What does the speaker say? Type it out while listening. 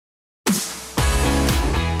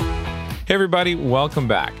Hey everybody, welcome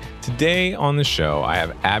back. Today on the show, I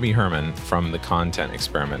have Abby Herman from The Content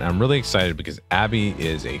Experiment. I'm really excited because Abby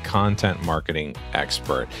is a content marketing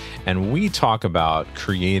expert, and we talk about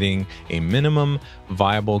creating a minimum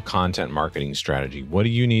viable content marketing strategy. What do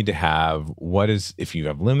you need to have? If you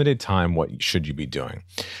have limited time, what should you be doing?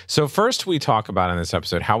 So first, we talk about in this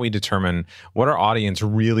episode how we determine what our audience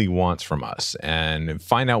really wants from us and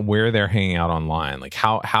find out where they're hanging out online, like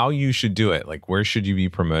how you should do it, like where should you be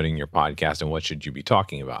promoting your podcast and what should you be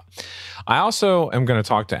talking about. I also am going to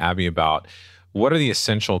talk to Abby about what are the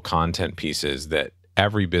essential content pieces that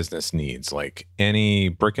every business needs, like any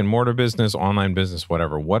brick and mortar business, online business,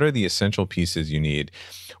 whatever. What are the essential pieces you need?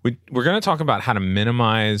 We're going to talk about how to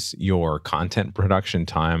minimize your content production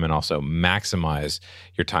time and also maximize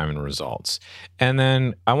your time and results. And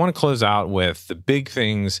then I want to close out with the big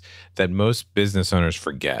things that most business owners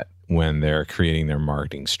forget when they're creating their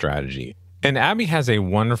marketing strategy. And Abby has a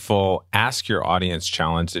wonderful Ask Your Audience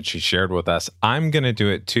challenge that she shared with us. I'm going to do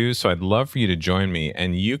it too, so I'd love for you to join me.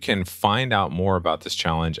 And you can find out more about this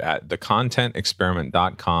challenge at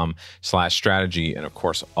thecontentexperiment.com/strategy. And of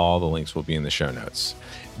course, all the links will be in the show notes.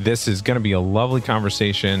 This is going to be a lovely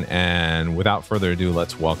conversation. And without further ado,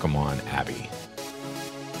 let's welcome on Abby.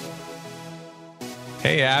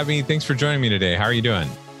 Hey, Abby, thanks for joining me today. How are you doing?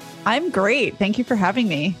 I'm great. Thank you for having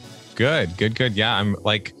me. Good. Yeah, I'm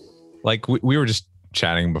like we were just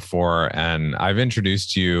chatting before, and I've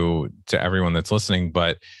introduced you to everyone that's listening,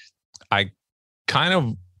 but I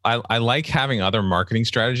like having other marketing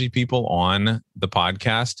strategy people on the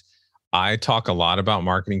podcast. I talk a lot about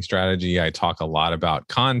marketing strategy. I talk a lot about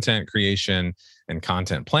content creation and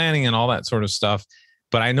content planning and all that sort of stuff,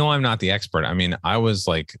 but I know I'm not the expert. I mean, I was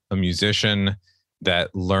like a musician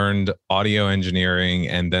that learned audio engineering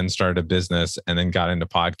and then started a business and then got into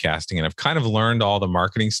podcasting. And I've kind of learned all the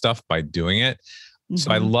marketing stuff by doing it. Mm-hmm.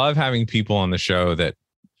 So I love having people on the show that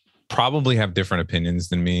probably have different opinions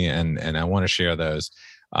than me. And I want to share those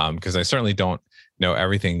because I certainly don't know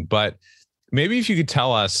everything. But maybe if you could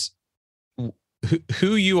tell us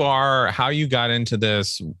who you are, how you got into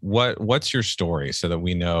this, what's your story so that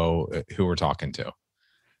we know who we're talking to.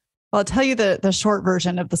 Well, I'll tell you the short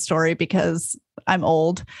version of the story because I'm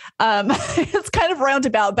old. It's kind of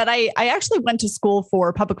roundabout, but I actually went to school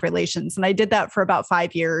for public relations, and I did that for about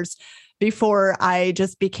 5 years before I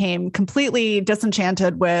just became completely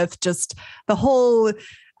disenchanted with just the whole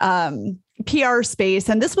PR space.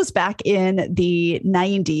 And this was back in the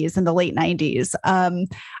 90s, in the late 90s.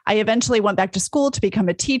 I eventually went back to school to become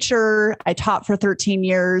a teacher. I taught for 13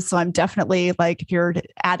 years. So I'm definitely like, if you're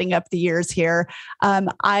adding up the years here,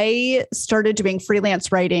 I started doing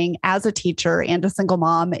freelance writing as a teacher and a single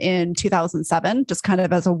mom in 2007, just kind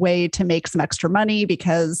of as a way to make some extra money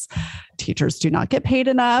because teachers do not get paid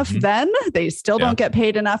enough. Mm-hmm. Then they still don't get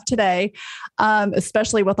paid enough today,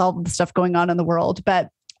 especially with all the stuff going on in the world. But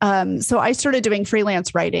so I started doing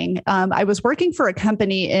freelance writing. I was working for a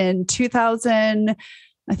company in 2000.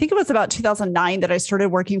 I think it was about 2009 that I started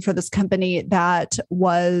working for this company that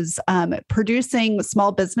was producing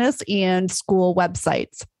small business and school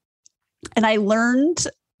websites. And I learned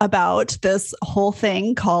about this whole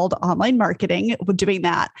thing called online marketing, doing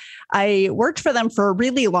that. I worked for them for a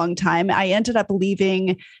really long time. I ended up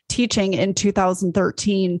leaving teaching in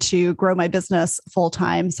 2013 to grow my business full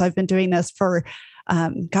time. So I've been doing this for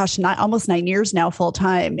almost 9 years now, full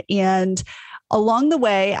time. And along the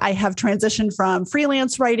way, I have transitioned from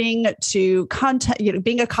freelance writing to content,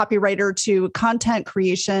 being a copywriter to content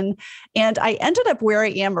creation. And I ended up where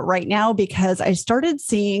I am right now because I started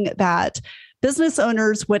seeing that business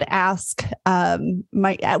owners would ask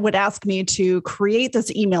me to create this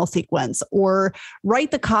email sequence or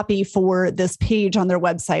write the copy for this page on their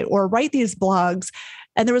website or write these blogs.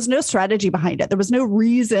 And there was no strategy behind it. There was no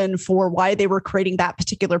reason for why they were creating that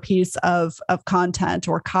particular piece of content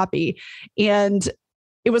or copy. And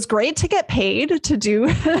it was great to get paid to do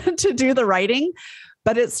the writing,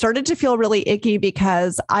 but it started to feel really icky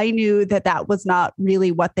because I knew that was not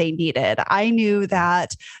really what they needed. I knew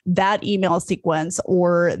that email sequence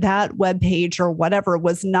or that web page or whatever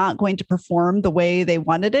was not going to perform the way they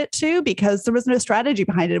wanted it to because there was no strategy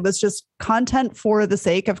behind it. It was just content for the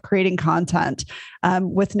sake of creating content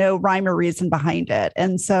with no rhyme or reason behind it.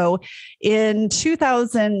 And so in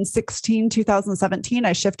 2016, 2017,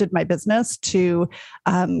 I shifted my business to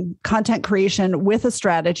content creation with a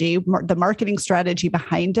strategy, the marketing strategy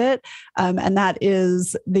behind it. And that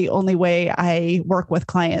is the only way I work with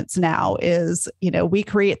clients now is, we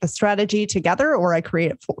create the strategy together or I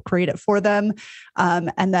create it for them.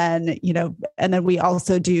 And then we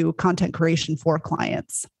also do content creation for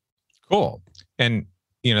clients. Cool. And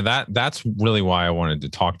that's really why I wanted to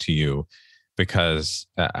talk to you, because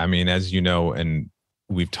I mean, as you know, and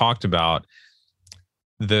we've talked about,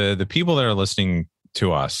 the people that are listening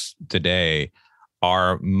to us today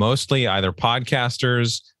are mostly either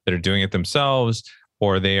podcasters that are doing it themselves,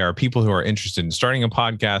 or they are people who are interested in starting a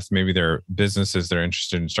podcast. Maybe they're businesses that are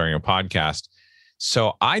interested in starting a podcast.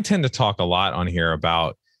 So I tend to talk a lot on here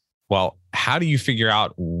about, well, how do you figure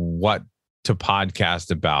out what to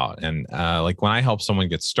podcast about? And like when I help someone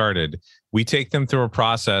get started, we take them through a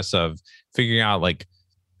process of figuring out like,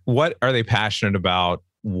 what are they passionate about?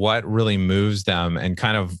 What really moves them, and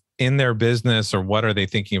kind of in their business, or what are they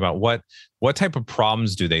thinking about? What type of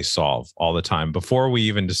problems do they solve all the time before we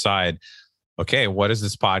even decide, okay, what is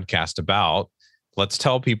this podcast about? Let's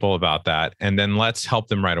tell people about that. And then let's help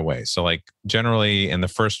them right away. So like generally in the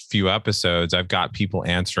first few episodes, I've got people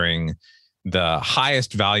answering the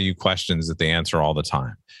highest value questions that they answer all the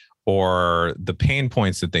time, or the pain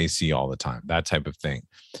points that they see all the time, that type of thing.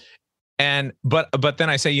 And, but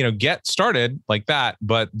then I say, get started like that,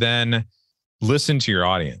 but then listen to your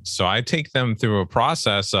audience. So I take them through a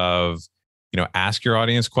process of, ask your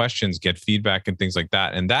audience questions, get feedback and things like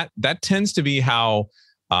that. And that tends to be how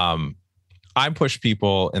I push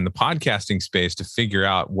people in the podcasting space to figure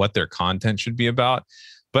out what their content should be about.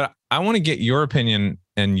 But I want to get your opinion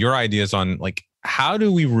and your ideas on like, how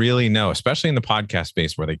do we really know, especially in the podcast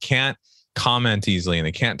space where they can't comment easily and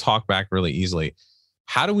they can't talk back really easily.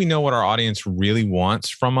 How do we know what our audience really wants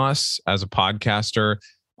from us as a podcaster,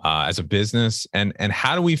 as a business? And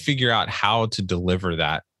how do we figure out how to deliver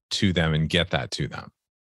that to them and get that to them?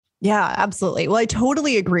 Yeah, absolutely. Well, I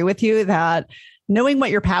totally agree with you that knowing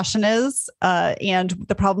what your passion is and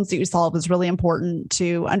the problems that you solve is really important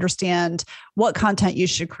to understand what content you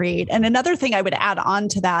should create. And another thing I would add on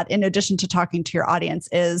to that, in addition to talking to your audience,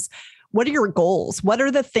 is what are your goals? What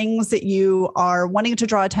are the things that you are wanting to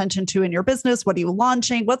draw attention to in your business? What are you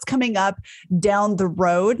launching? What's coming up down the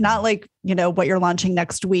road? Not like, what you're launching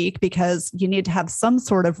next week, because you need to have some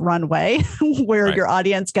sort of runway where Right. your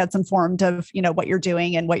audience gets informed of, what you're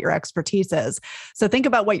doing and what your expertise is. So think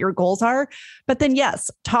about what your goals are, but then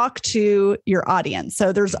yes, talk to your audience.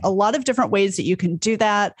 So there's a lot of different ways that you can do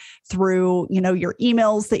that through, your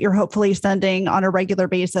emails that you're hopefully sending on a regular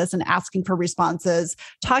basis and asking for responses,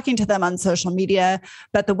 talking to them on social media.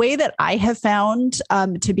 But the way that I have found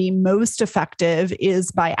to be most effective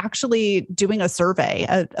is by actually doing a survey,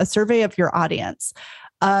 a survey of your audience.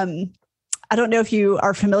 I don't know if you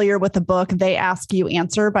are familiar with the book, They Ask You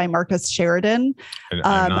Answer by Marcus Sheridan.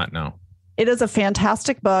 I'm not, no. It is a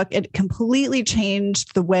fantastic book. It completely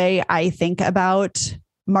changed the way I think about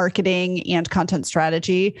marketing and content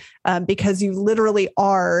strategy because you literally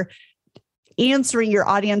are answering your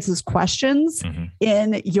audience's questions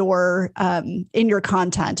in your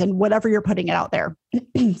content and whatever you're putting it out there.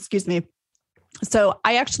 Excuse me. So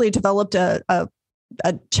I actually developed a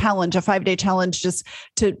challenge, a 5-day challenge, just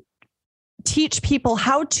to teach people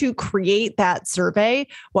how to create that survey,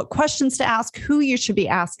 what questions to ask, who you should be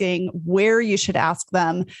asking, where you should ask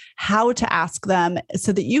them, how to ask them,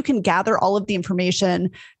 so that you can gather all of the information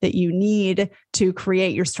that you need to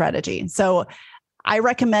create your strategy. So I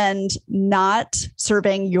recommend not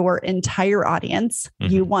surveying your entire audience.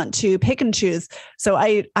 You want to pick and choose. So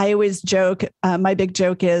I always joke, my big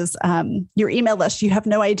joke is your email list. You have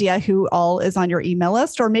no idea who all is on your email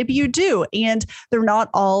list, or maybe you do, and they're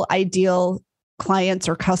not all ideal clients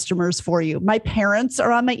or customers for you. My parents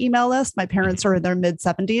are on my email list. My parents are in their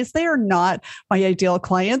mid-70s. They are not my ideal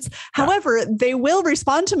clients. However, they will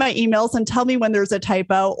respond to my emails and tell me when there's a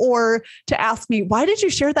typo, or to ask me, why did you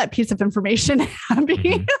share that piece of information,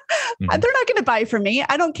 Abby? They're not going to buy from me.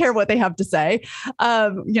 I don't care what they have to say,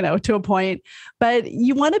 to a point. But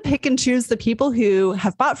you want to pick and choose the people who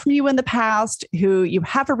have bought from you in the past, who you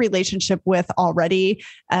have a relationship with already,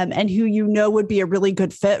 and who would be a really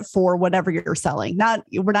good fit for whatever you're selling.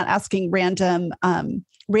 We're not asking random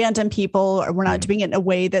people, or we're not doing it in a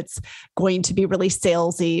way that's going to be really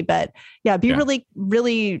salesy. But really,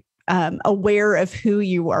 really aware of who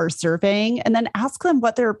you are surveying, and then ask them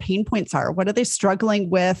what their pain points are. What are they struggling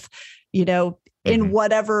with? In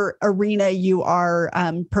whatever arena you are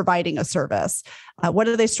providing a service. What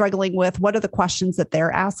are they struggling with? What are the questions that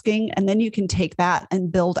they're asking? And then you can take that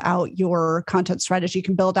and build out your content strategy. You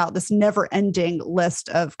can build out this never-ending list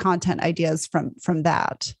of content ideas from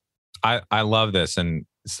that. I love this. And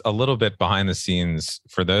a little bit behind the scenes,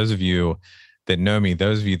 for those of you that know me,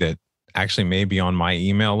 those of you that actually may be on my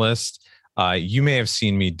email list, you may have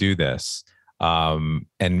seen me do this.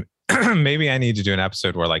 And maybe I need to do an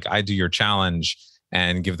episode where like I do your challenge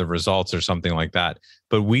and give the results or something like that.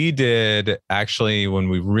 But we did actually, when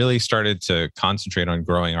we really started to concentrate on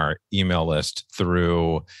growing our email list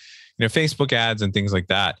through, Facebook ads and things like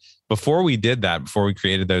that. Before we did that, before we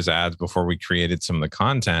created those ads, before we created some of the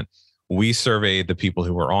content, we surveyed the people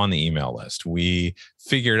who were on the email list. We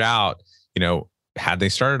figured out, had they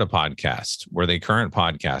started a podcast? Were they current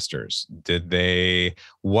podcasters?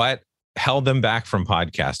 What held them back from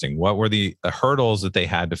podcasting? What were the hurdles that they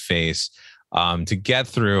had to face to get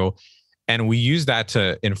through? And we used that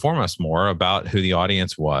to inform us more about who the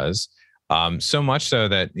audience was. So much so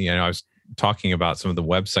that, I was talking about some of the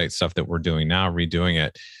website stuff that we're doing now, redoing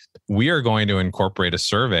it. We are going to incorporate a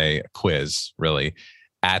survey quiz, really,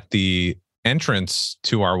 at the entrance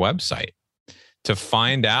to our website to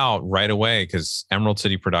find out right away, because Emerald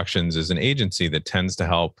City Productions is an agency that tends to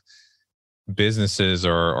help businesses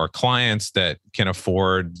or clients that can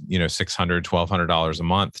afford, $600, $1,200 a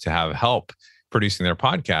month to have help producing their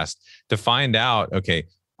podcast, to find out, okay,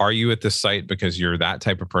 are you at this site because you're that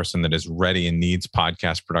type of person that is ready and needs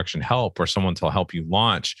podcast production help, or someone to help you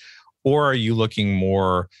launch? Or are you looking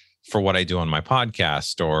more for what I do on my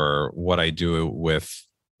podcast or what I do with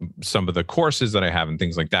some of the courses that I have and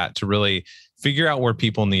things like that, to really figure out where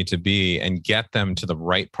people need to be and get them to the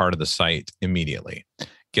right part of the site immediately?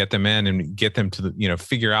 Get them in and get them to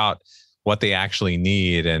figure out what they actually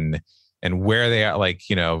need and where they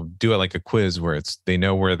are, do it like a quiz where they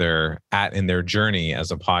know where they're at in their journey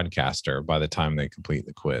as a podcaster by the time they complete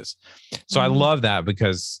the quiz. So I love that,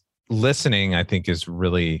 because listening, I think, is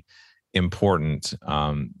really important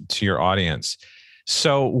to your audience.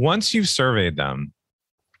 So once you've surveyed them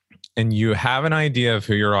and you have an idea of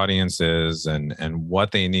who your audience is and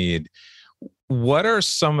what they need, what are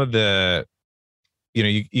some of the,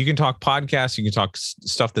 you can talk podcasts, you can talk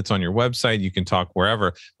stuff that's on your website, you can talk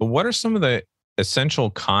wherever, but what are some of the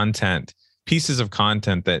essential pieces of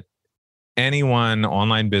content that anyone,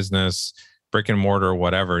 online business, brick and mortar,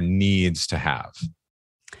 whatever, needs to have?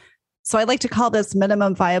 So I like to call this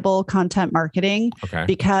minimum viable content marketing,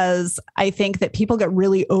 because I think that people get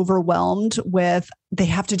really overwhelmed with, they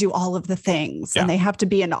have to do all of the things and they have to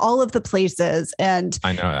be in all of the places. And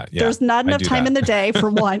I know that. There's not enough time in the day for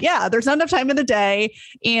one. There's not enough time in the day.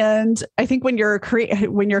 And I think when you're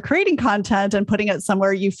creating content and putting it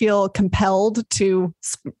somewhere, you feel compelled to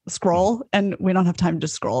scroll, and we don't have time to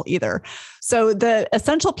scroll either. So the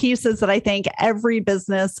essential pieces that I think every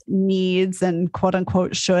business needs and quote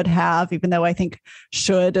unquote should have, even though I think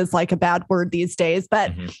should is like a bad word these days,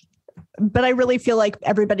 but I really feel like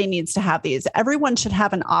everybody needs to have these. Everyone should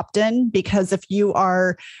have an opt-in, because if you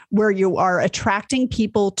are where you are attracting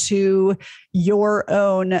people to your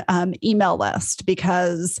own email list,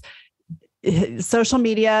 because social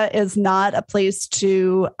media is not a place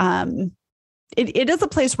to, it is a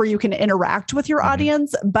place where you can interact with your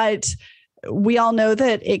audience, but we all know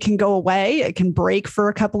that it can go away. It can break for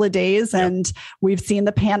a couple of days. And we've seen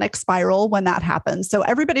the panic spiral when that happens. So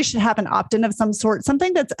everybody should have an opt-in of some sort,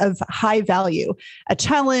 something that's of high value, a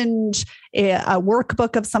challenge, a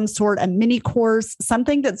workbook of some sort, a mini course,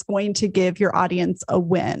 something that's going to give your audience a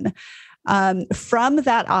win. From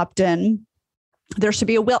that opt-in, there should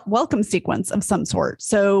be a welcome sequence of some sort.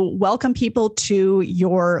 So welcome people to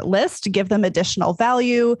your list, give them additional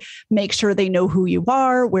value, make sure they know who you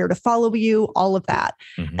are, where to follow you, all of that.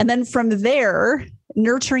 And then from there,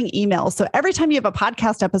 nurturing emails. So every time you have a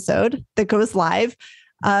podcast episode that goes live,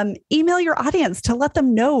 email your audience to let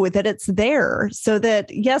them know that it's there, so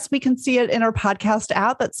that, yes, we can see it in our podcast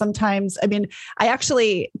app, but sometimes, I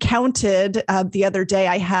actually counted the other day,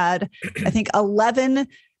 I had, I think, 11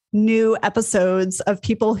 new episodes of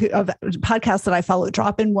podcasts that I follow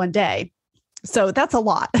drop in one day. So that's a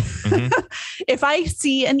lot. If I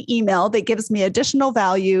see an email that gives me additional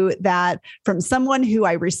value, that from someone who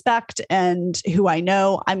I respect and who I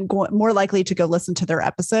know, I'm more likely to go listen to their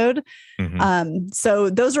episode. So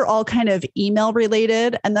those are all kind of email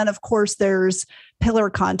related. And then of course there's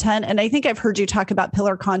pillar content. And I think I've heard you talk about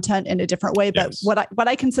pillar content in a different way, but what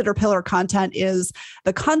I consider pillar content is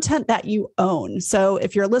the content that you own. So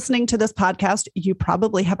if you're listening to this podcast, you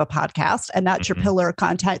probably have a podcast, and that's your pillar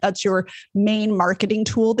content. That's your main marketing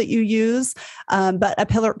tool that you use. But a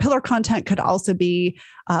pillar content could also be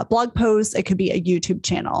blog posts. It could be a YouTube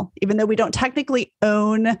channel. Even though we don't technically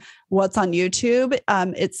own what's on YouTube,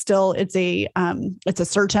 it's a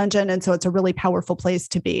search engine, and so it's a really powerful place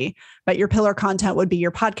to be. But your pillar content would be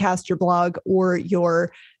your podcast, your blog, or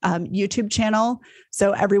your YouTube channel.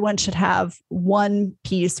 So everyone should have one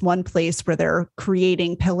place where they're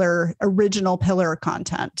creating original pillar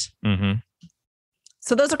content.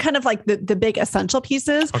 So those are kind of like the big essential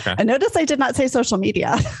pieces. I noticed I did not say social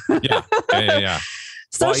media. Yeah.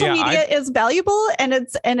 Social media is valuable and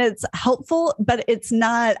it's helpful, but it's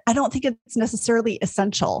not, I don't think it's necessarily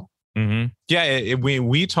essential. Mm-hmm. Yeah.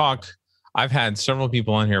 We talk, I've had several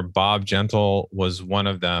people on here. Bob Gentle was one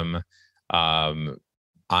of them. I'm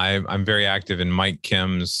very active in Mike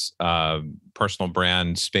Kim's personal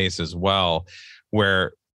brand space as well,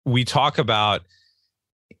 where we talk about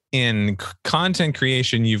in content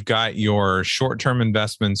creation, you've got your short-term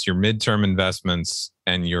investments, your mid-term investments,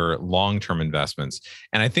 and your long-term investments.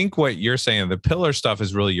 And I think what you're saying, the pillar stuff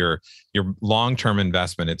is really your long-term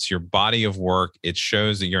investment. It's your body of work. It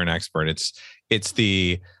shows that you're an expert. It's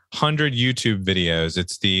the 100 YouTube videos.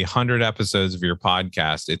 It's the 100 episodes of your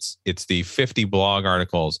podcast. It's the 50 blog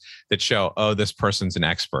articles that show, oh, this person's an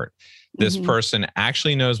expert. This person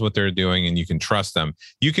actually knows what they're doing and you can trust them.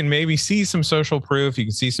 You can maybe see some social proof. You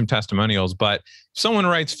can see some testimonials, but if someone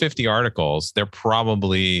writes 50 articles, they're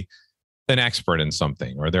probably an expert in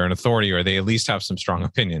something, or they're an authority, or they at least have some strong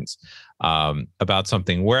opinions about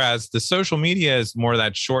something. Whereas the social media is more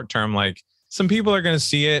that short term, like some people are going to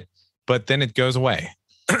see it, but then it goes away.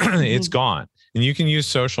 It's gone. And you can use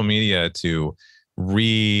social media to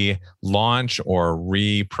relaunch or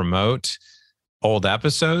re-promote old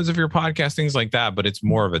episodes of your podcast, things like that, but it's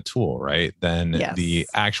more of a tool, right? Than the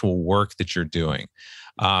actual work that you're doing.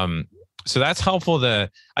 So that's helpful.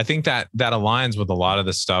 I think that aligns with a lot of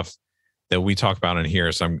the stuff that we talk about in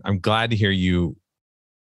here. So I'm glad to hear you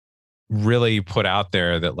really put out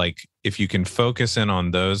there that, like, if you can focus in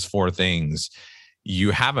on those 4 things, you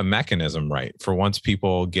have a mechanism, right, for once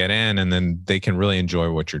people get in, and then they can really enjoy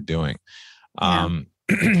what you're doing.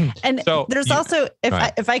 And so there's also,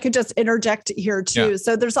 if I could just interject here too. Yeah.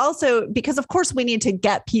 So there's also, because of course we need to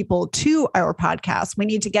get people to our podcast. We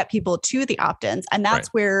need to get people to the opt-ins. And that's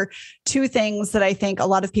where 2 things that I think a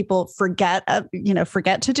lot of people forget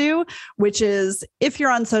to do, which is, if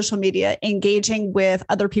you're on social media, engaging with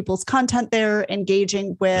other people's content there,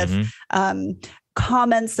 engaging with,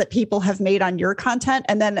 comments that people have made on your content.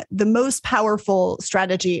 And then the most powerful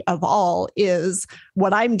strategy of all is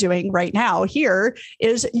what I'm doing right now here,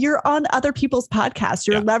 is you're on other people's podcasts.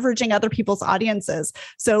 You're leveraging other people's audiences.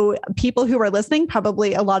 So people who are listening,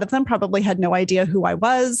 probably a lot of them probably had no idea who I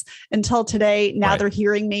was until today. Now they're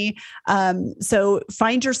hearing me. So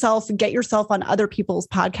find yourself, get yourself on other people's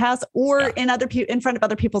podcasts, or in front of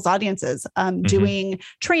other people's audiences, doing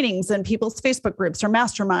trainings in people's Facebook groups or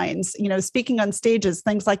masterminds, speaking on stages,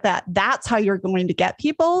 things like that. That's how you're going to get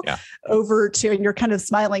people over to, and you're kind of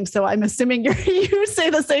smiling. So I'm assuming you say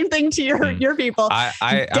the same thing to your people.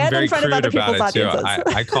 I'm very crude about it too.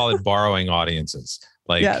 I call it borrowing audiences.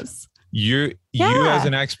 Like you as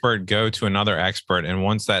an expert go to another expert. And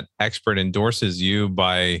once that expert endorses you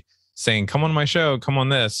by saying, come on my show, come on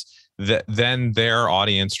this, then their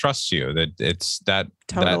audience trusts you. That it's that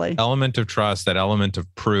element of trust, that element of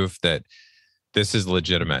proof that this is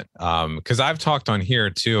legitimate. Because I've talked on here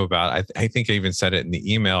too about, I think I even said it in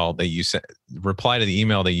the email that you sent, reply to the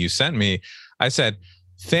email that you sent me. I said,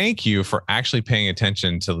 thank you for actually paying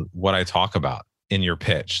attention to what I talk about in your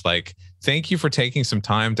pitch. Like, thank you for taking some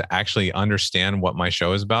time to actually understand what my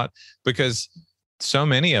show is about, because so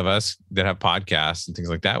many of us that have podcasts and things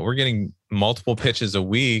like that, we're getting multiple pitches a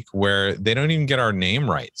week where they don't even get our name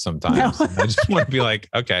right sometimes. No. I just want to be like,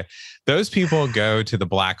 okay, those people go to the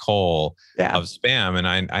black hole of spam, and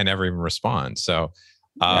I never even respond. So,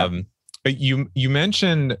 but you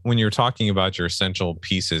mentioned when you were talking about your essential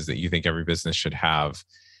pieces that you think every business should have,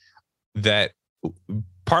 that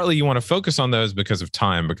partly you want to focus on those because of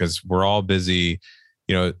time, because we're all busy.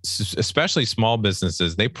 Especially small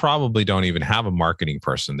businesses, they probably don't even have a marketing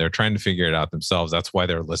person. They're trying to figure it out themselves. That's why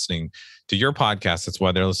they're listening to your podcast. That's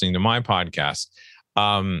why they're listening to my podcast.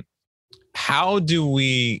 How do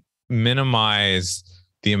we minimize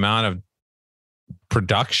the amount of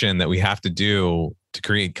production that we have to do to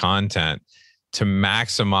create content to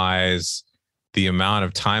maximize the amount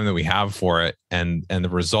of time that we have for it and the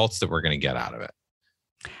results that we're going to get out of it?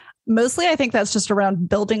 Mostly, I think that's just around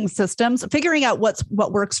building systems, figuring out what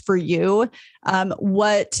works for you,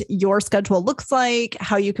 what your schedule looks like,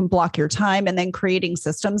 how you can block your time, and then creating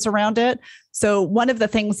systems around it. So one of the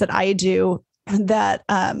things that I do that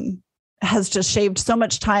has just shaved so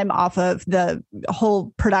much time off of the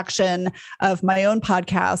whole production of my own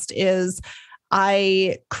podcast is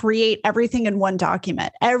I create everything in one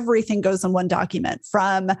document. Everything goes in one document,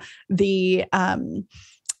 from the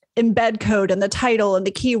embed code and the title and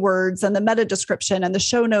the keywords and the meta description and the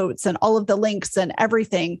show notes and all of the links and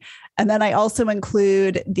everything. And then I also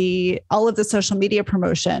include all of the social media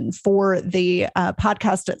promotion for the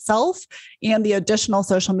podcast itself and the additional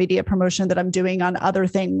social media promotion that I'm doing on other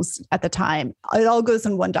things at the time. It all goes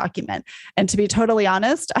in one document. And to be totally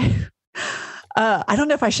honest, I don't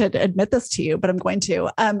know if I should admit this to you, but I'm going to.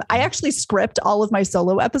 I actually script all of my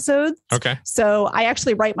solo episodes. Okay. So I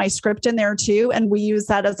actually write my script in there too. And we use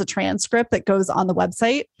that as a transcript that goes on the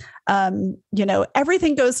website.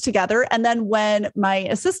 Everything goes together. And then when my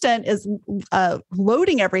assistant is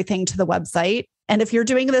loading everything to the website, and if you're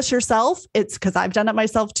doing this yourself, it's because I've done it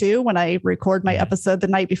myself too. When I record my episode the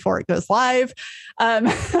night before it goes live,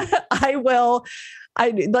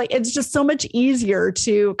 it's just so much easier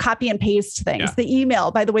to copy and paste things. Yeah. The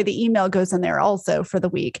email, by the way, the email goes in there also for the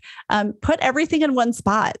week. Put everything in one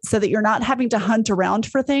spot so that you're not having to hunt around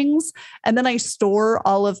for things. And then I store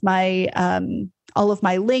all of my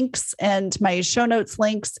links and my show notes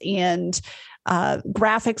links and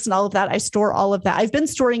graphics and all of that. I store all of that. I've been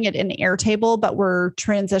storing it in Airtable, but we're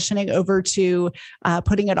transitioning over to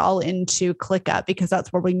putting it all into ClickUp because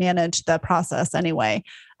that's where we manage the process anyway.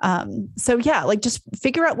 Just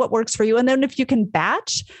figure out what works for you. And then if you can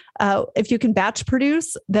batch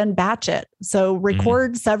produce, then batch it. So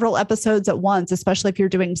record several episodes at once, especially if you're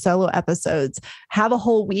doing solo episodes. Have a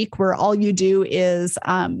whole week where all you do is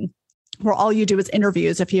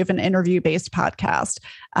interviews if you have an interview-based podcast,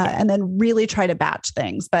 and then really try to batch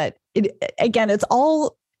things. But it's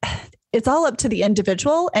all up to the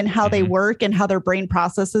individual and how they work and how their brain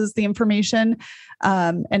processes the information,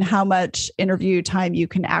 and how much interview time you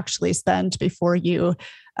can actually spend before you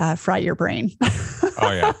fry your brain.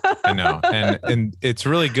 Oh yeah, I know. And it's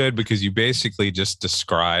really good because you basically just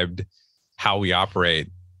described how we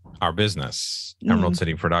operate our business, Emerald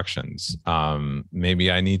City Productions.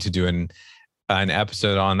 Maybe I need to do an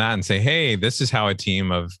episode on that and say, hey, this is how a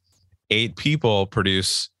team of 8 people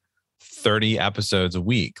produce 30 episodes a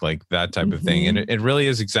week, like that type of thing. And it really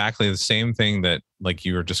is exactly the same thing that, like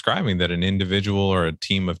you were describing, that an individual or a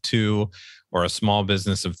team of 2 or a small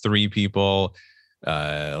business of 3 people,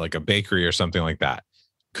 like a bakery or something like that,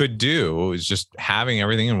 could do, is just having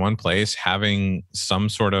everything in one place, having some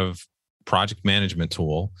sort of project management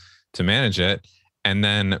tool to manage it, and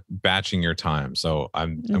then batching your time. So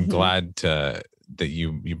I'm glad that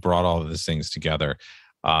you brought all of these things together.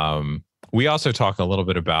 We also talk a little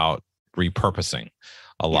bit about repurposing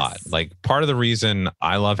a lot. Like, part of the reason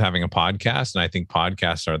I love having a podcast, and I think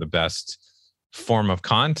podcasts are the best form of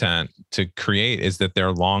content to create, is that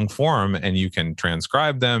they're long form and you can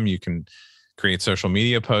transcribe them. You can create social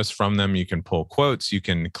media posts from them. You can pull quotes, you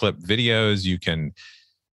can clip videos, you can,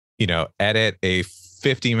 edit a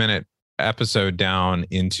 50-minute episode down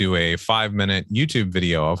into a 5-minute YouTube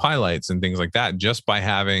video of highlights and things like that, just by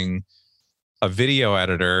having a video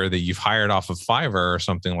editor that you've hired off of Fiverr or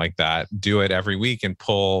something like that do it every week and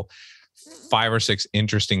pull 5 or 6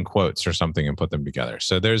 interesting quotes or something and put them together.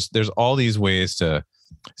 So there's all these ways to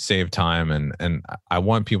save time, and I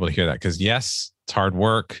want people to hear that, because yes, it's hard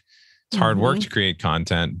work. It's hard work to create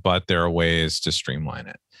content, but there are ways to streamline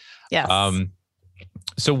it. Yes.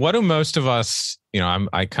 So what do most of us,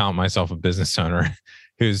 I count myself a business owner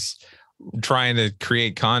who's trying to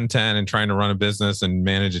create content and trying to run a business and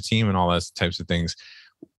manage a team and all those types of things.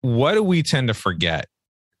 What do we tend to forget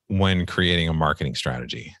when creating a marketing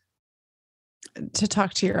strategy? To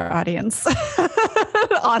talk to your audience.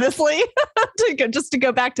 Honestly, to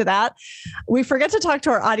go back to that, we forget to talk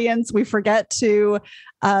to our audience. We forget to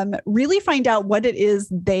really find out what it is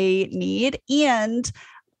they need. And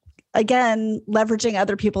again, leveraging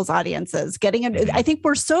other people's audiences, I think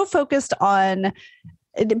we're so focused on,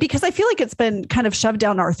 because I feel like it's been kind of shoved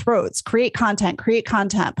down our throats. Create content,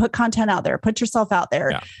 put content out there, put yourself out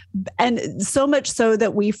there. Yeah. And so much so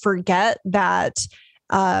that we forget that,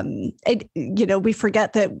 we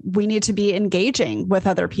forget that we need to be engaging with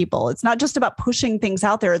other people. It's not just about pushing things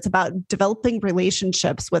out there. It's about developing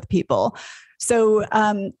relationships with people. So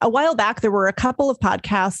a while back, there were a couple of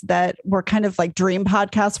podcasts that were kind of like dream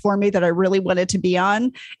podcasts for me that I really wanted to be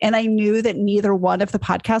on. And I knew that neither one of the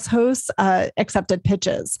podcast hosts accepted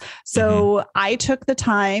pitches. So I took the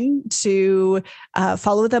time to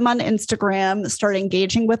follow them on Instagram, start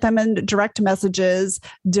engaging with them in direct messages,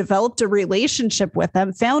 developed a relationship with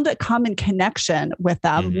them, found a common connection with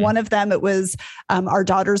them. One of them, it was our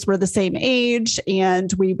daughters were the same age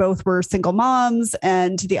and we both were single moms.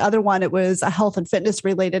 And the other one, it was a health and fitness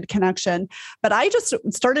related connection. But I just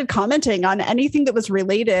started commenting on anything that was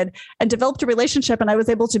related and developed a relationship. And I was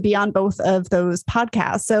able to be on both of those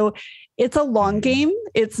podcasts. So it's a long game.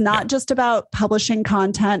 It's not just about publishing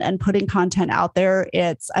content and putting content out there.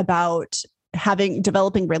 It's about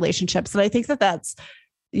developing relationships. And I think that that's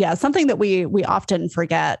something that we often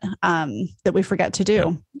forget, that we forget to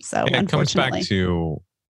do. So it comes back to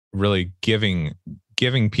really giving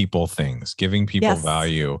people things, giving people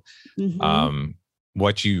value.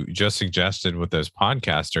 What you just suggested with those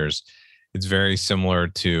podcasters, it's very similar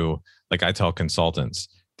to, like I tell consultants,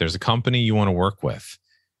 there's a company you want to work with.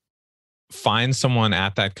 Find someone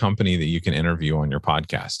at that company that you can interview on your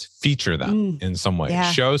podcast, feature them in some way,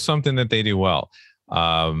 show something that they do well.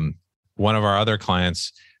 One of our other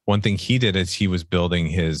clients, one thing he did as he was building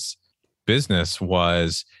his business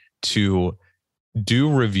was to do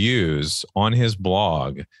reviews on his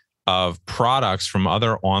blog of products from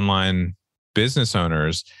other online business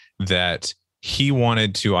owners that he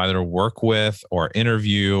wanted to either work with or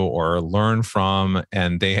interview or learn from.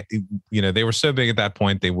 And they were so big at that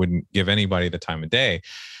point, they wouldn't give anybody the time of day,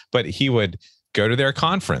 but he would go to their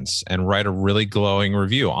conference and write a really glowing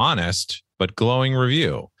review, honest, but glowing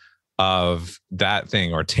review of that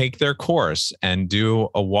thing, or take their course and do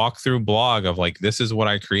a walkthrough blog of like, this is what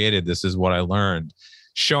I created. This is what I learned,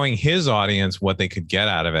 showing his audience what they could get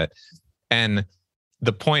out of it. And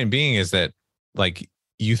the point being is that, like,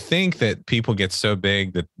 you think that people get so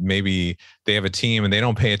big that maybe they have a team and they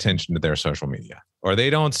don't pay attention to their social media, or they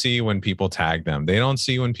don't see when people tag them. They don't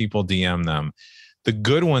see when people DM them. The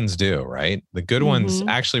good ones do, right? The good ones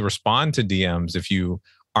actually respond to DMs if you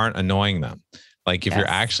aren't annoying them. Like if you're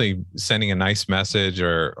actually sending a nice message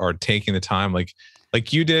or taking the time, like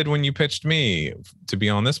you did when you pitched me to be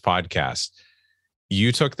on this podcast.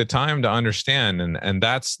 You took the time to understand, and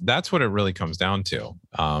that's what it really comes down to.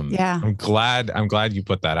 I'm glad you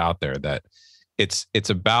put that out there, that it's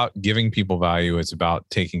about giving people value. It's about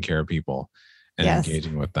taking care of people and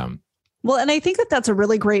engaging with them. Well, and I think that that's a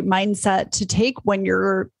really great mindset to take when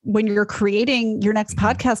you're creating your next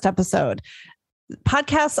podcast episode.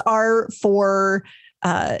 Podcasts are for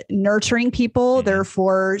nurturing people. They're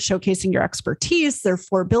for showcasing your expertise. They're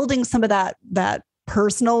for building some of that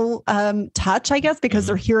personal touch, I guess, because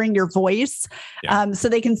they're hearing your voice. So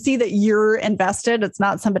they can see that you're invested. It's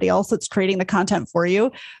not somebody else that's creating the content for you.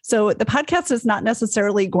 So the podcast is not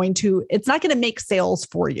necessarily it's not going to make sales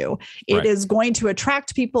for you. It is going to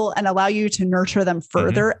attract people and allow you to nurture them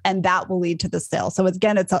further. And that will lead to the sale. So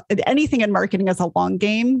again, anything in marketing is a long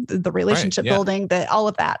game, the relationship building, all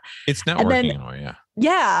of that. It's networking.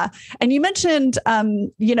 Yeah. And you mentioned,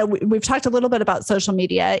 we've talked a little bit about social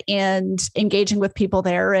media and engaging with people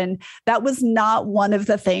there. And that was not one of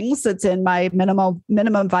the things that's in my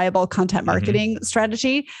minimum viable content marketing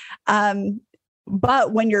strategy.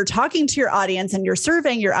 But when you're talking to your audience and you're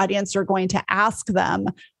surveying your audience, you're going to ask them,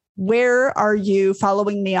 where are you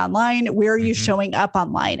following me online? Where are you showing up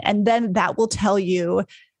online? And then that will tell you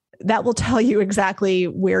exactly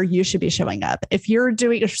where you should be showing up. If you're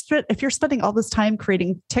spending all this time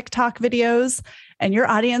creating TikTok videos and your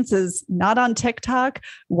audience is not on TikTok,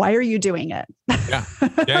 why are you doing it?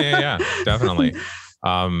 Yeah, definitely.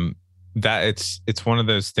 That it's one of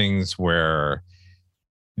those things where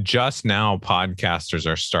just now podcasters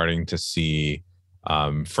are starting to see,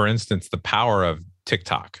 for instance, the power of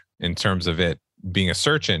TikTok in terms of it being a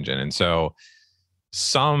search engine. And so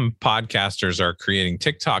some podcasters are creating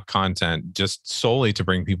TikTok content just solely to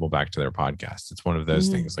bring people back to their podcast. It's one of those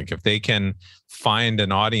things. Like if they can find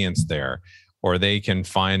an audience there, or they can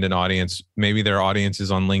find an audience, maybe their audience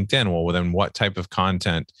is on LinkedIn. Well, then what type of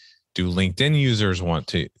content do LinkedIn users want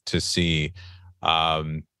to see?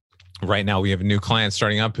 Right now, we have a new client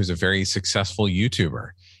starting up who's a very successful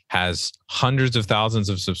YouTuber, has hundreds of thousands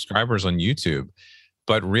of subscribers on YouTube,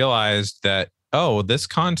 but realized that, this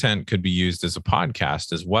content could be used as a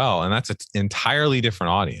podcast as well. And that's an entirely different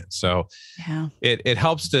audience. So it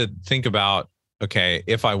helps to think about, okay,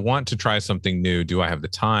 if I want to try something new, do I have the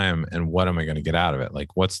time, and what am I going to get out of it?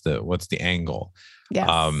 Like, what's the angle? Yes.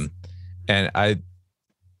 And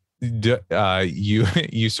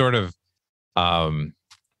you sort of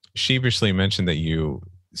sheepishly mentioned that you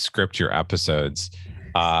script your episodes.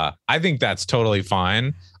 I think that's totally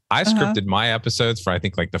fine. I scripted my episodes for, I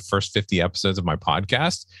think, like the first 50 episodes of my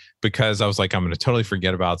podcast, because I was like, I'm going to totally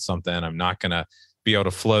forget about something. I'm not going to be able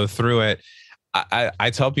to flow through it. I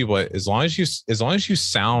tell people, as long as you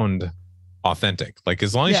sound authentic, like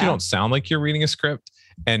as long as you don't sound like you're reading a script,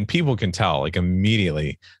 and people can tell, like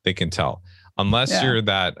immediately they can tell, unless you're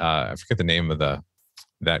that, I forget the name of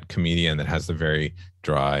that comedian that has the very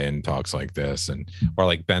dry and talks like this, or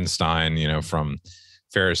like Ben Stein, from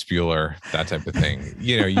Ferris Bueller, that type of thing.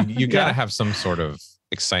 You got to have some sort of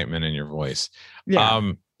excitement in your voice.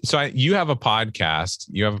 Yeah. You have a podcast.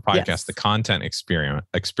 Yes. The Content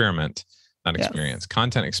Experiment, not experience,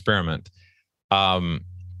 Content Experiment. And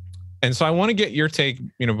so I want to get your take,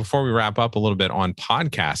 before we wrap up, a little bit on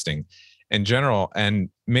podcasting in general. And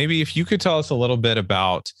maybe if you could tell us a little bit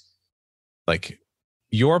about like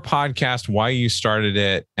your podcast, why you started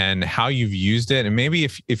it and how you've used it. And maybe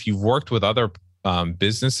if you've worked with other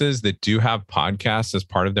businesses that do have podcasts as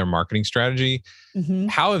part of their marketing strategy,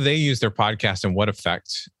 how have they used their podcast and what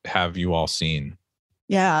effect have you all seen?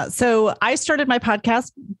 Yeah. So I started my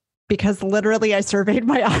podcast because literally I surveyed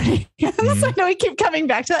my audience. I know I keep coming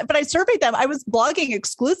back to that, but I surveyed them. I was blogging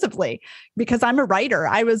exclusively because I'm a writer.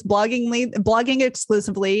 I was blogging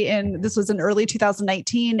exclusively, and this was in early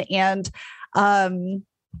 2019. And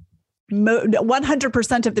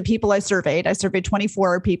 100% of the people I surveyed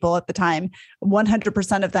 24 people at the time,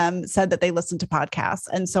 100% of them said that they listened to podcasts.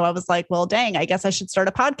 And so I was like, well, dang, I guess I should start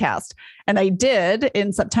a podcast. And I did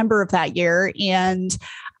in September of that year. And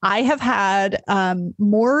I have had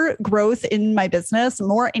more growth in my business,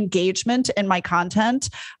 more engagement in my content,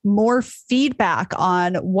 more feedback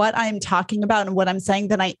on what I'm talking about and what I'm saying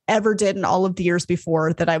than I ever did in all of the years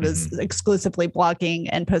before that I was exclusively blogging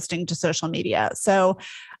and posting to social media. So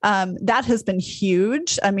that has been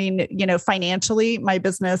huge. I mean, financially, my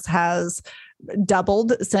business has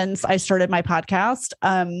doubled since I started my podcast.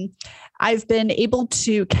 I've been able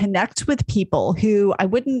to connect with people who I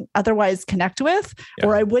wouldn't otherwise connect with,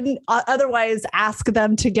 or I wouldn't otherwise ask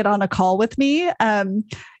them to get on a call with me.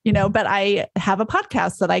 But I have a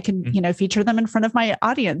podcast that I can, feature them in front of my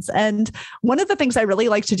audience. And one of the things I really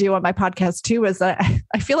like to do on my podcast too, is that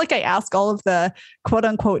I feel like I ask all of the quote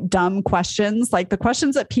unquote dumb questions, like the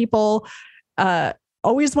questions that people,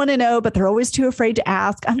 always want to know, but they're always too afraid to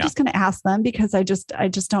ask. I'm just going to ask them because I just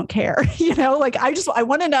don't care. I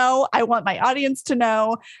want to know, I want my audience to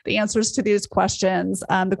know the answers to these questions.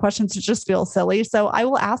 The questions just feel silly. So I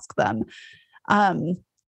will ask them. I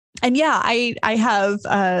have,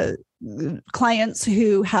 clients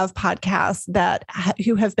who have podcasts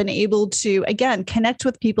who have been able to, again, connect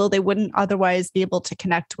with people they wouldn't otherwise be able to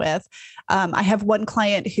connect with. I have one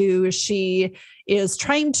client who she is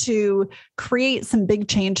trying to create some big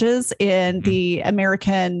changes in the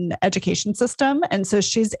American education system. And so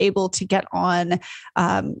she's able to get on,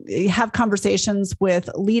 have conversations with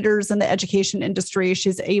leaders in the education industry.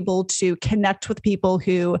 She's able to connect with people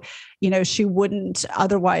who, she wouldn't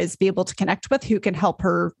otherwise be able to connect with, who can help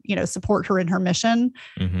her, support her in her mission.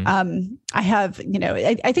 I have,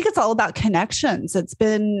 I think it's all about connections. It's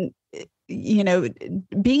been,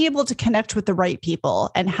 being able to connect with the right people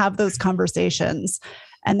and have those conversations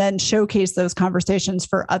and then showcase those conversations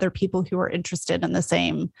for other people who are interested in the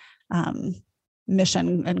same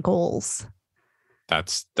mission and goals.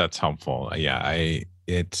 That's helpful. Yeah. I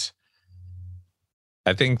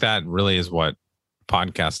think that really is what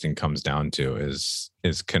podcasting comes down to is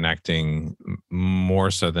connecting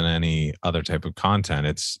more so than any other type of content.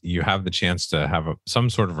 It's you have the chance to have some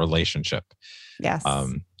sort of relationship. Yes.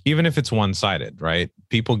 Even if it's one-sided, right?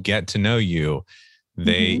 People get to know you.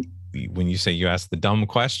 When you say you ask the dumb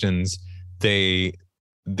questions, they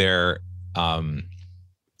feel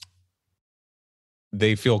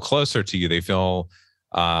closer to you. They feel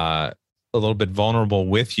a little bit vulnerable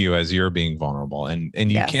with you as you're being vulnerable.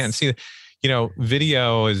 And you can't see,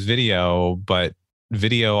 video is video, but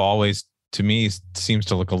video always, to me, seems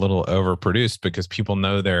to look a little overproduced because people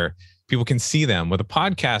can see them. With a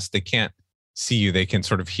podcast, they can't see you. They can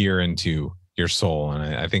sort of hear into your soul.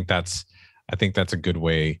 And I think that's a good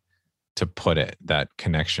way to put it, that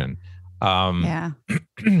connection. You've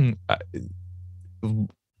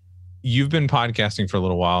been podcasting for a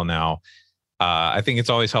little while now. I think it's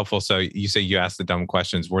always helpful. So you say you asked the dumb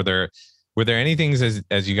questions. Were there any things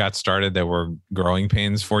as you got started that were growing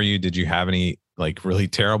pains for you? Did you have any like really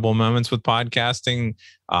terrible moments with podcasting?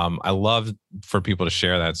 I love for people to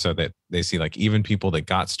share that so that they see like even people that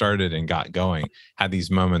got started and got going had these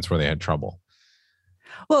moments where they had trouble.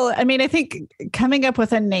 Well, I mean, I think coming up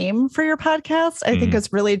with a name for your podcast, I think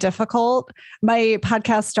is really difficult. My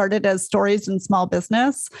podcast started as Stories in Small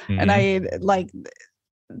Business, and I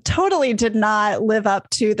totally did not live up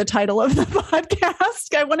to the title of the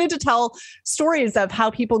podcast. I wanted to tell stories of how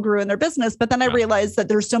people grew in their business, but then I realized that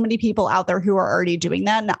there's so many people out there who are already doing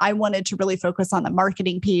that. And I wanted to really focus on the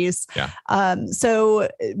marketing piece. But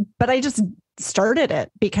I just started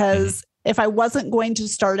it because if I wasn't going to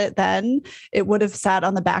start it then, it would have sat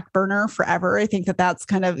on the back burner forever. I think that that's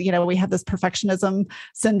kind of, we have this perfectionism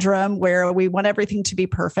syndrome where we want everything to be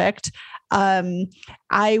perfect.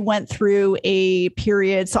 I went through a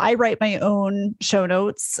period. So I write my own show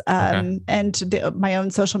notes and my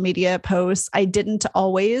own social media posts. I didn't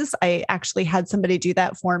always. I actually had somebody do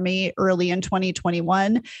that for me early in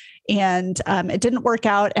 2021. And it didn't work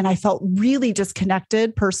out. And I felt really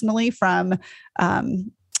disconnected personally from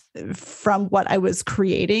what I was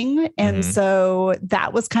creating. And so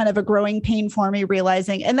that was kind of a growing pain for me,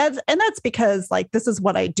 realizing, and that's because like, this is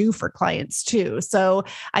what I do for clients too. So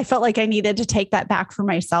I felt like I needed to take that back for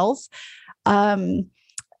myself.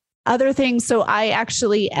 Other things. So I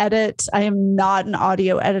actually edit. I am not an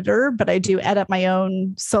audio editor, but I do edit my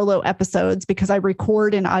own solo episodes because I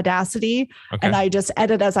record in Audacity and I just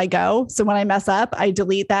edit as I go. So when I mess up, I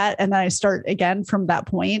delete that and then I start again from that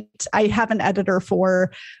point. I have an editor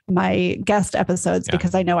for my guest episodes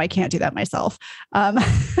because I know I can't do that myself.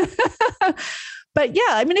 But yeah,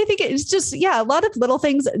 I mean, I think it's just, a lot of little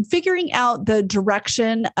things, figuring out the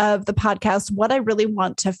direction of the podcast, what I really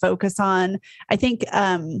want to focus on. I think,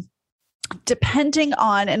 depending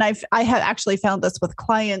on, and I have actually found this with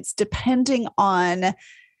clients, depending on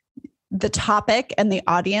the topic and the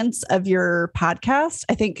audience of your podcast,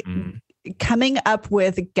 I think coming up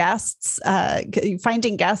with guests,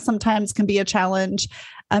 finding guests sometimes can be a challenge,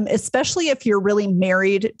 especially if you're really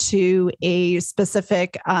married to a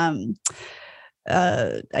specific,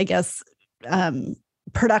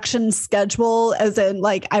 production schedule, as in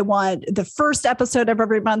like, I want the first episode of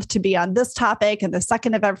every month to be on this topic and the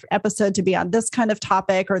second of every episode to be on this kind of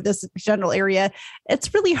topic or this general area.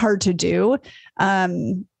 It's really hard to do,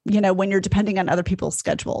 when you're depending on other people's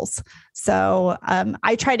schedules. So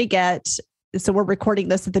I try to so we're recording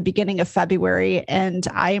this at the beginning of February and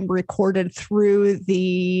I am recorded through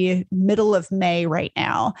the middle of May right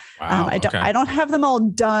now. Wow, I don't have them all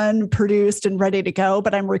done, produced and ready to go,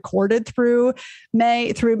 but I'm recorded through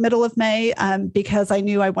middle of May because I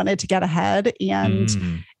knew I wanted to get ahead,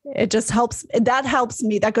 and it just helps. That helps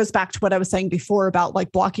me. That goes back to what I was saying before about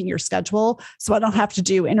like blocking your schedule. So I don't have to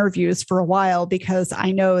do interviews for a while because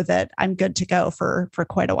I know that I'm good to go for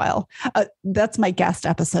quite a while. That's my guest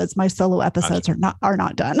episodes. My solo episodes are not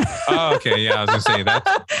done. Oh, okay. Yeah. I was gonna say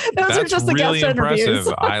that's are just really the guest impressive.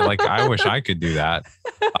 Interviews. I wish I could do that.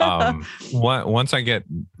 Once I get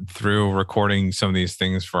through recording some of these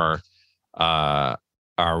things for our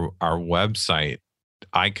website,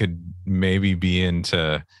 I could maybe be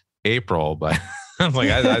into April, but I was like,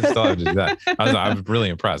 I still have to do that. I was really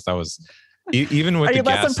impressed. I was even with. Are you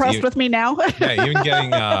less impressed with me now? Yeah, even getting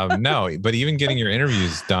but even getting your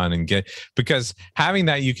interviews done and because having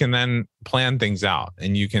that, you can then plan things out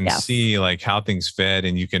and you can see like how things fit,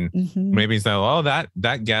 and you can maybe say, oh,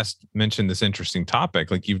 that guest mentioned this interesting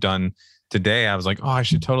topic like you've done today. I was like, oh, I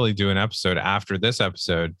should totally do an episode after this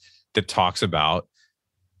episode that talks about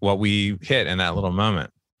what we hit in that little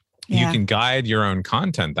moment. You can guide your own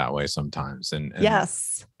content that way sometimes. And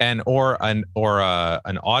or an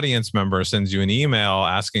audience member sends you an email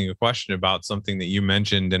asking a question about something that you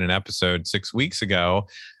mentioned in an episode 6 weeks ago.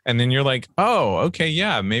 And then you're like, oh, okay,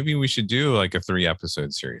 yeah, maybe we should do like a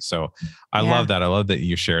 3-episode series. So I love that. I love that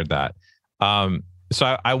you shared that.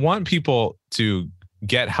 So I want people to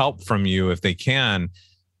get help from you if they can.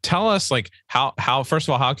 Tell us like how first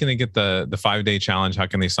of all, how can they get the 5-day challenge? How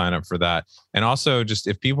can they sign up for that? And also just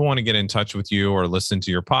if people want to get in touch with you or listen to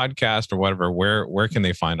your podcast or whatever, where can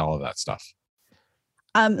they find all of that stuff?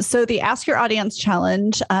 So the Ask Your Audience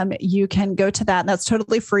Challenge, you can go to that and that's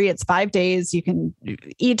totally free. It's 5 days.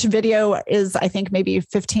 Each video is, I think, maybe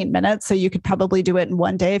 15 minutes. So you could probably do it in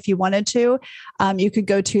one day if you wanted to. You could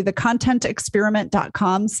go to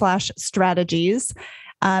thecontentexperiment.com/strategies.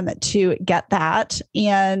 To get that.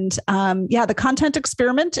 And the Content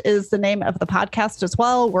Experiment is the name of the podcast as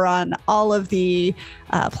well. We're on all of the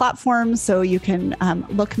platforms, so you can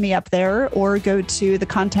look me up there or go to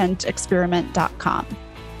thecontentexperiment.com.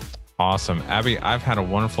 Awesome. Abby, I've had a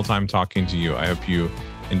wonderful time talking to you. I hope you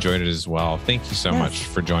enjoyed it as well. Thank you so much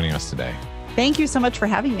for joining us today. Thank you so much for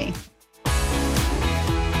having me.